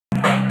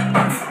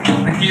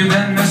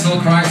Cuban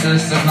Missile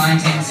Crisis of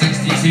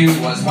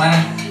 1962 was when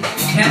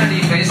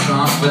Kennedy faced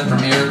off with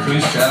Premier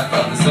Khrushchev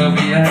of the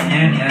Soviet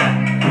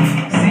Union.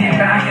 See,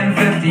 back in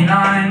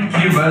 '59,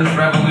 Cuba's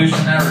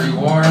Revolutionary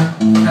War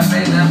had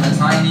made them a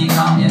tiny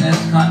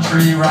communist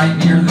country right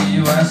near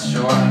the U.S.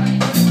 shore.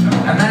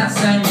 And that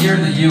same year,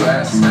 the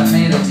U.S. had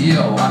made a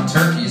deal on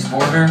Turkey's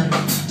border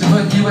to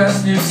put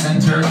U.S. nukes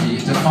in Turkey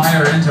to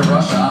fire into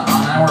Russia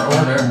on our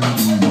order.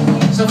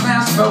 So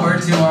fast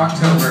forward to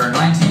October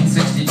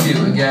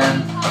 1962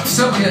 again.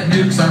 Soviet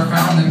nukes are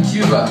found in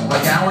Cuba,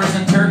 like ours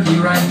in Turkey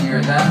right near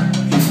them.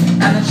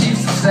 And the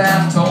chiefs of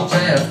staff told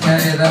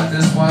JFK that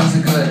this was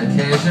a good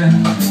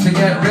occasion to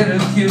get rid of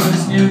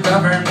Cuba's new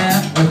government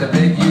with a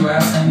big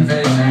U.S.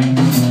 invasion.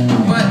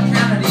 But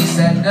Kennedy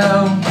said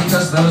no,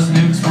 because those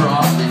nukes were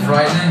awfully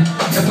frightening.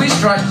 If we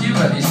strike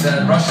Cuba, he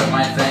said, Russia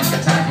might think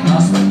attacking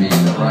us would be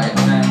the right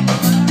thing.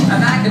 And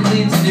that could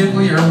lead to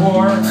nuclear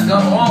war, and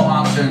of all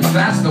options,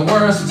 that's the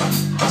worst.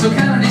 So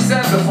Kennedy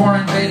said, before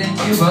invading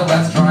Cuba,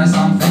 let's try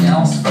something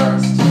else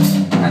first.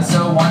 And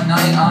so one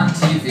night on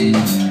TV,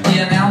 he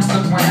announced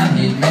the plan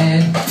he'd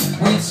made.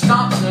 We'd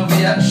stop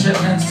Soviet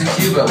shipments to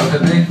Cuba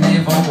with a big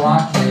naval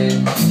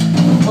blockade.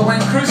 But when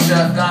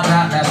Khrushchev got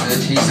that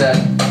message, he said,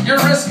 "You're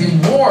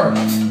risking war.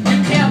 You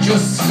can't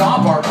just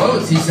stop our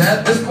boats," he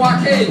said. "This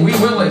blockade we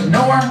will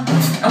ignore."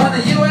 And when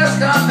the U.S.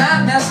 got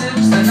that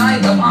message, the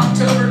night of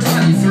October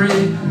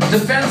 23,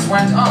 defense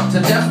went up to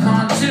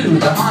DEFCON 2,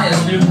 the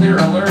highest nuclear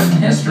alert in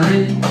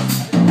history.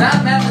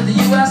 That meant that the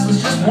U.S.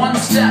 was just one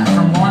step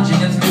from launching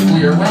its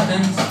nuclear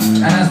weapons,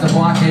 and as the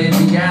blockade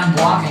began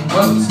blocking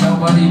boats,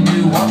 nobody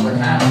knew what would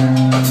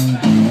happen.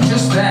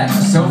 Just then,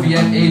 a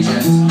Soviet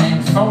agent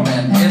named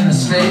Fomin in the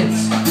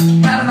States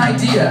had an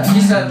idea.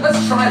 He said,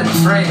 "Let's try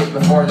to trade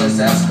before this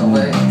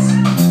escalates."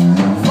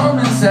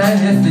 Fomin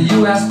said if the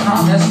U.S.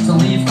 promised to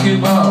leave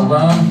Cuba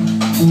alone,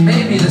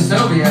 maybe the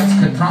Soviets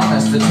could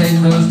promise to take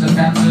those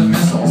defensive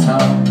missiles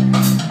home.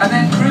 And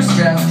then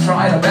Khrushchev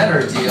tried a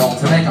better deal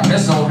to make a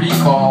missile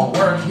recall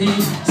work. He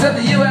said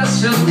the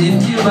U.S. should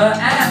leave Cuba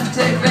and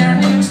take their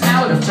nukes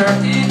out of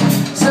Turkey.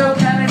 So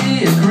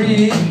Kennedy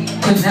agreed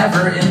to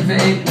never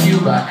invade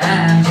Cuba,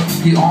 and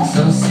he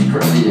also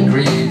secretly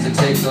agreed to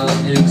take those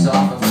nukes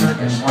off of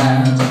Turkish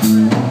land.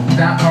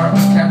 That part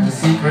was kept a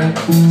secret,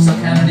 so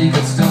Kennedy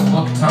could still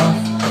look tough.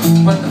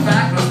 But the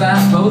fact was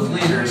that both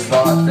leaders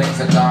thought things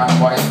had gone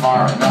quite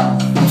far enough.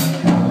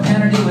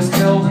 Kennedy was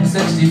killed in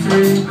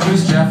 '63,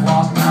 Khrushchev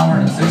lost power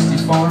in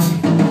 '64,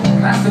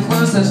 and that's the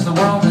closest the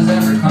world has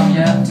ever come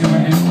yet to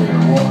a nuclear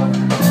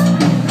war.